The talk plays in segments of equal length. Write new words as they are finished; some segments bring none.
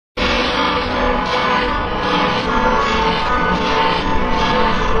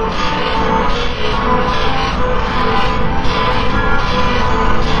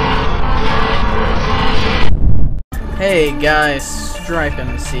Hey guys, Stripe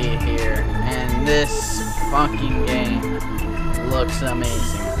MC here, and this fucking game looks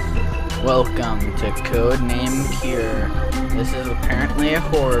amazing. Welcome to Codename Cure. This is apparently a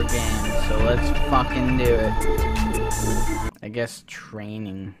horror game, so let's fucking do it. I guess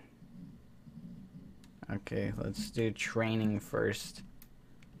training. Okay, let's do training first.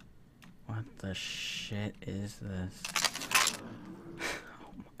 What the shit is this?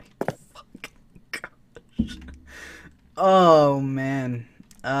 Oh my fucking gosh. Oh man.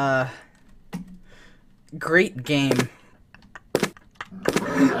 Great game.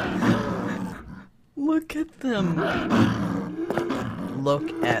 Look at them.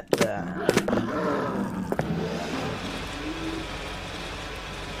 Look at that.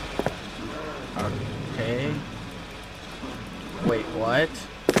 Okay. Wait, what?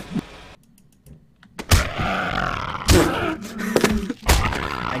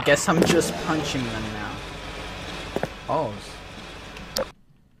 I guess I'm just punching them now. Oh.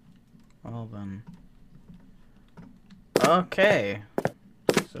 Well then. Okay.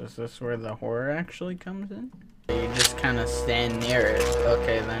 So is this where the horror actually comes in? You just kind of stand near it.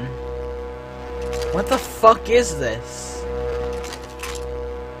 Okay then. What the fuck is this?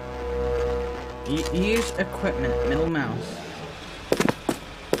 Use equipment, middle mouse.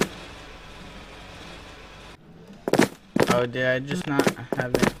 Oh, did I just not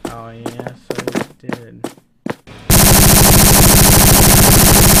have it? Oh, yes, I did.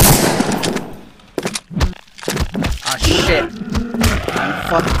 Oh, shit. I'm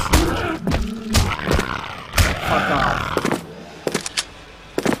fucked. Fuck off.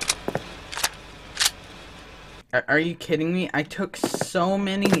 Are you kidding me? I took so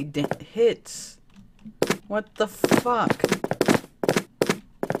many hits. What the fuck?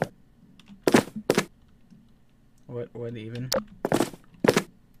 What even?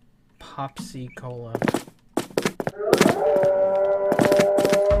 Popsy Cola.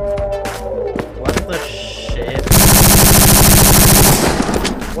 What the shit?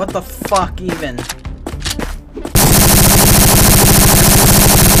 What the fuck even?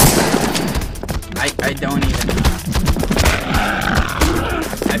 I don't even know.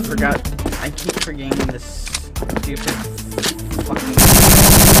 I forgot. I keep forgetting this stupid fucking.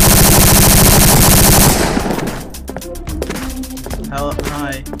 Hello,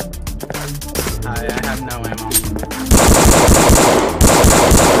 hi. Hi, I have no ammo.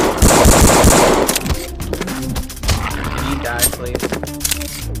 Can you die, please?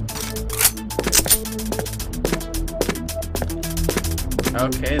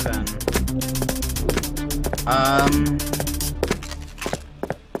 Okay, then.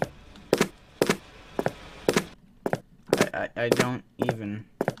 I don't even.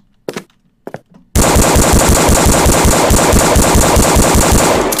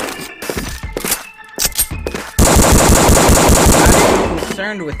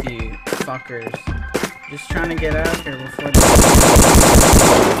 Concerned with you fuckers. Just trying to get out here before the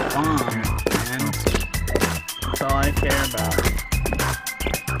bomb, man. That's all I care about.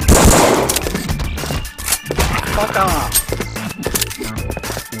 Fuck off.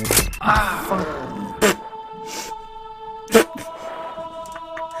 Ah, fuck.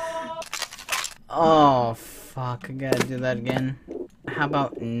 Oh, fuck. I gotta do that again. How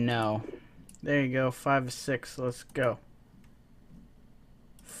about no? There you go. 5 6. Let's go.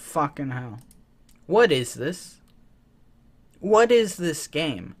 Fucking hell. What is this? What is this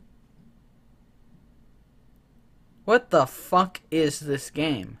game? What the fuck is this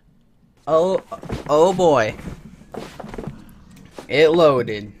game? Oh boy. It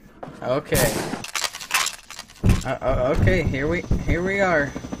loaded. Okay. Okay, here we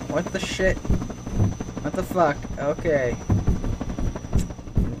are. What the shit? What the fuck? Okay.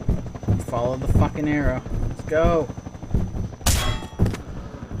 Follow the fucking arrow. Let's go.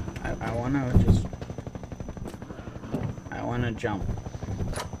 I wanna jump.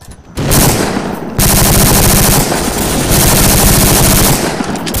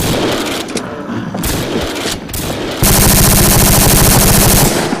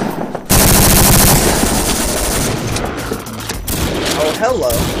 Oh,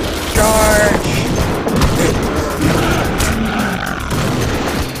 hello. Charge!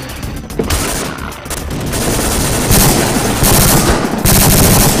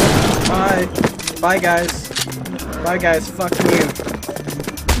 Bye. Bye, guys. Bye, guys. Fuck you.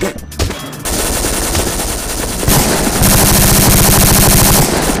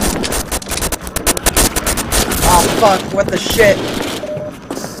 Oh, fuck. What the shit?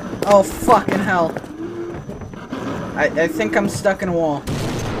 Oh, fucking hell. I think I'm stuck in a wall.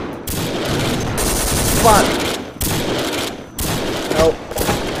 Fuck. Help.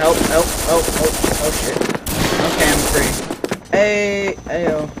 Help, help, oh shit. Okay, I'm free. Hey,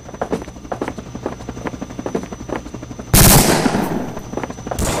 ayo.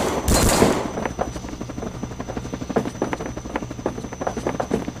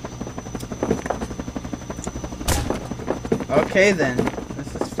 Okay then. This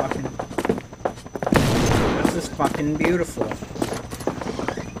is fucking beautiful.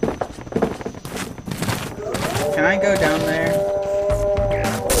 Can I go down there?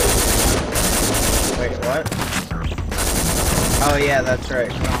 Wait, what? Oh yeah, that's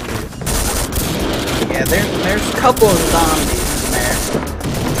right, zombies. Yeah, there's a couple of zombies in there.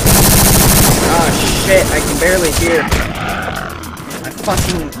 Oh shit, I can barely hear. My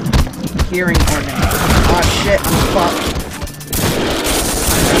fucking hearing organ. Oh shit, I'm fucked.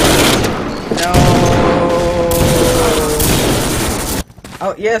 No.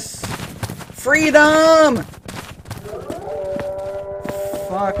 Oh yes. Freedom!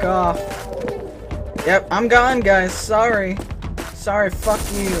 Fuck off. Yep, I'm gone, guys. Sorry. Sorry, fuck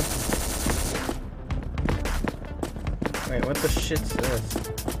you. Wait, what the shit's this?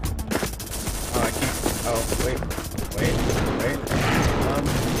 Oh, I can't. Oh, wait.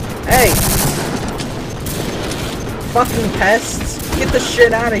 Hey! Fucking pests! Get the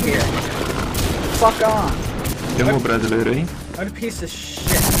shit out of here! Fuck off! Tem um brasileiro aí? What a piece of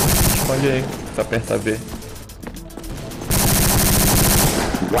shit. Esconde aí, só aperta B.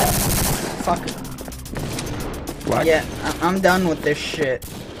 What? Fuck. What? Yeah, I'm done with this shit.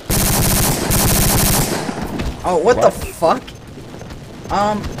 Oh, what the fuck?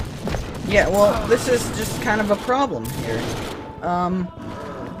 Yeah, well, this is just kind of a problem here.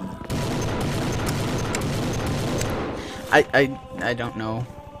 I don't know.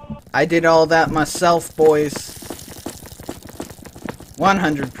 I did all that myself, boys.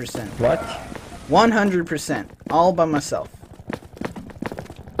 100%. What? 100%. All by myself.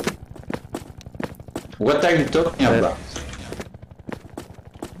 What are you talking about?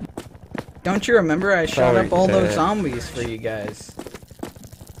 Don't you remember I shot Sorry, up all those zombies for you guys?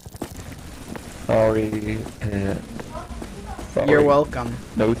 Sorry, sorry. You're welcome.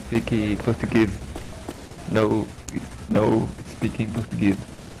 No speaking Portuguese. No speaking Portuguese.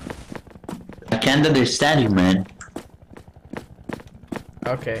 I can't understand you, man.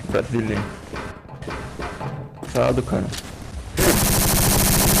 Okay. Brasileiro. Salado, cara.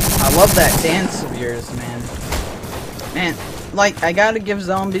 I love that dance of yours, man. Man, like, I gotta give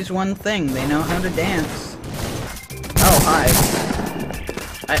zombies one thing. They know how to dance. Oh, hi.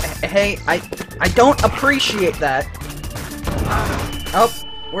 Hey, I don't appreciate that. Oh,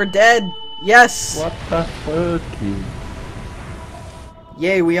 we're dead. Yes! What the fuck?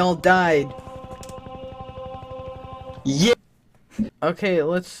 Yay, we all died. Yeah. Okay,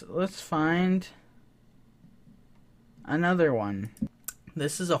 let's find another one.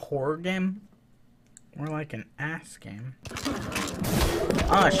 This is a horror game? More like an ass game.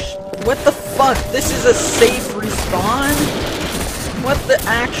 What the fuck? This is a safe respawn? What the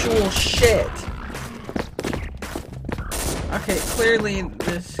actual shit? Okay, clearly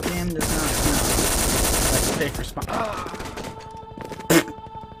this game does not know. Like safe respawn.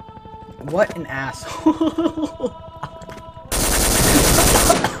 What an asshole.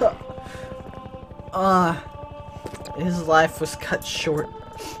 His life was cut short.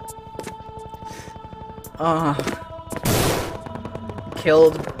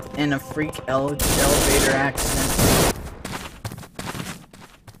 Killed in a freak elevator accident.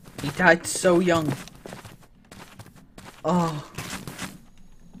 He died so young. Oh.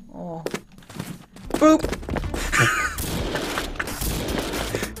 Boop!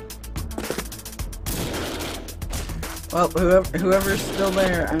 Well, whoever's still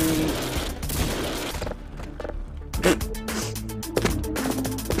there, I mean...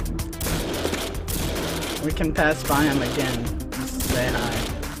 We can pass by him again. Just say hi.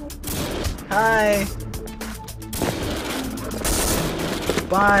 Hi!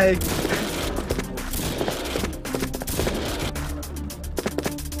 Bye!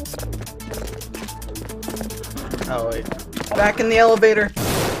 Oh wait. Back in the elevator!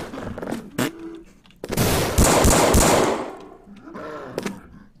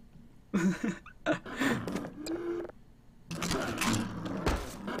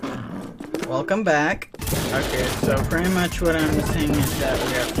 Welcome back. Okay, so pretty much what I'm saying is that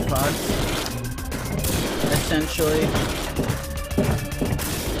we are fucked. Essentially.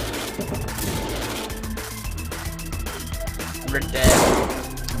 We're dead.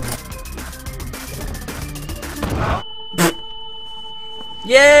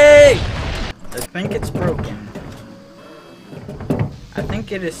 Yay! I think it's broken. I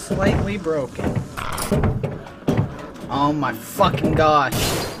think it is slightly broken. Oh my fucking gosh.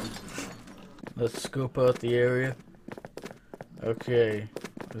 Let's scope out the area. Okay,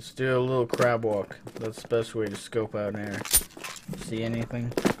 let's do a little crab walk. That's the best way to scope out an area. See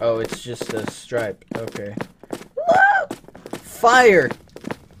anything? Oh, it's just a stripe. Okay. Woo! Fire!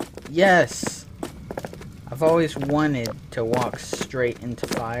 Yes! I've always wanted to walk straight into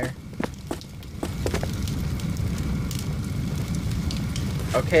fire.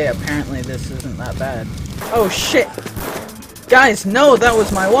 Okay, apparently this isn't that bad. Oh shit! Guys, no, that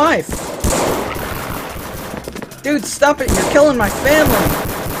was my wife! Dude, stop it, you're killing my family!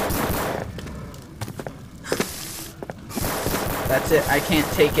 That's it, I can't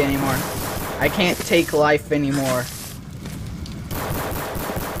take anymore. I can't take life anymore.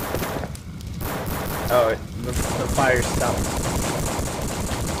 Oh, the fire stopped.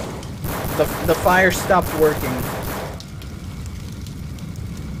 The fire stopped working.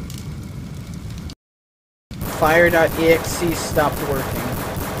 Fire.exe stopped working.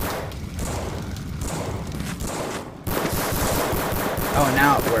 Oh,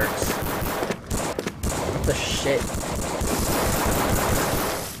 now it works. What the shit?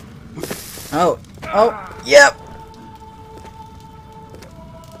 Oh, oh, yep!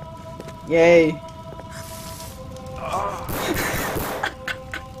 Yay.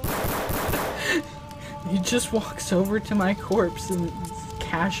 He just walks over to my corpse and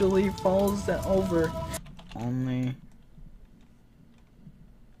casually falls over. Only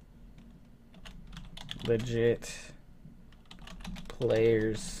legit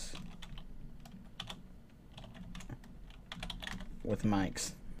players with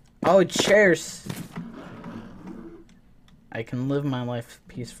mics. Oh, chairs! I can live my life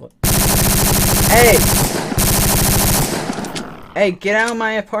peacefully. Hey! Hey, get out of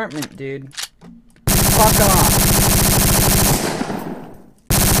my apartment, dude. Fuck off.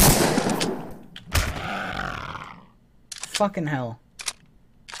 Fucking hell.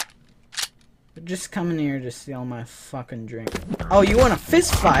 They're just coming here to steal my fucking drink. Oh, you want a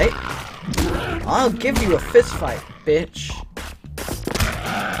fist fight? I'll give you a fist fight, bitch.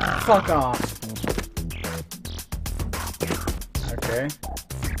 Fuck off. Okay.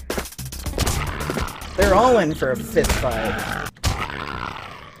 They're all in for a fist fight.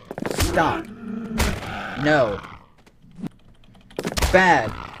 Stop. No.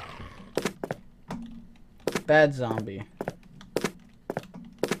 Bad. Bad zombie.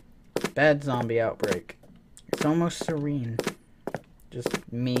 Bad zombie outbreak. It's almost serene. Just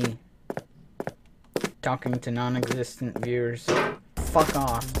me talking to non-existent viewers. Fuck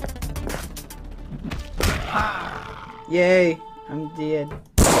off. Yay, I'm dead.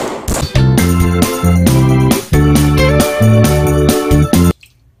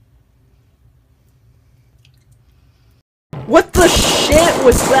 What the shit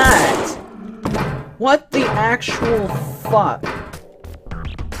was that? What the actual fuck?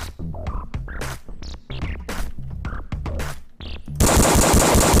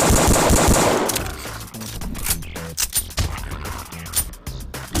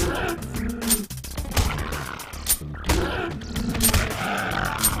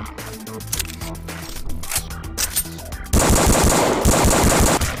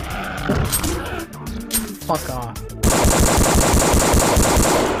 Fuck off.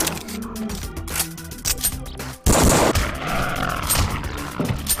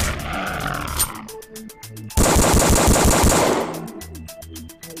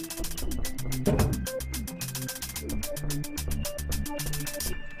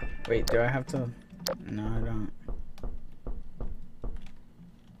 Wait, do I have to? No, I don't.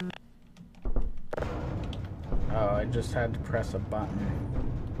 Oh, I just had to press a button.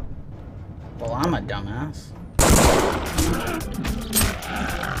 Well, I'm a dumbass.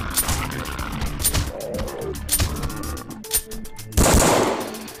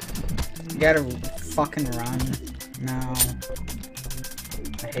 You gotta fucking run now.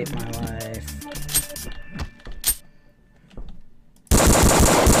 I hate my life.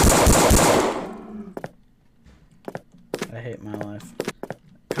 I hate my life.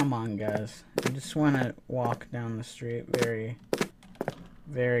 Come on, guys. I just want to walk down the street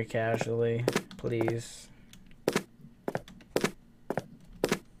very casually, please.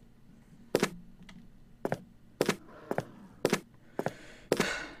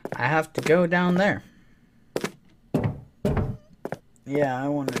 I have to go down there. Yeah, I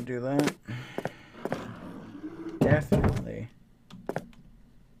want to do that. Definitely.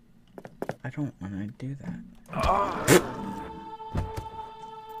 I don't want to do that.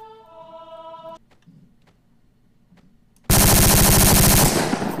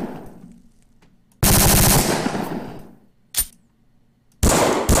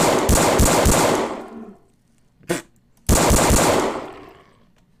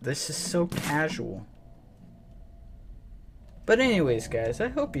 This is so casual. But anyways, guys, I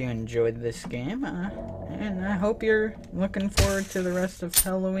hope you enjoyed this game, and I hope you're looking forward to the rest of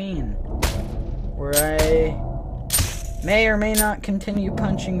Halloween, where I may or may not continue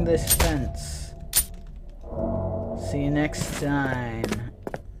punching this fence. See you next time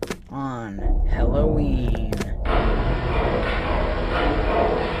on Halloween.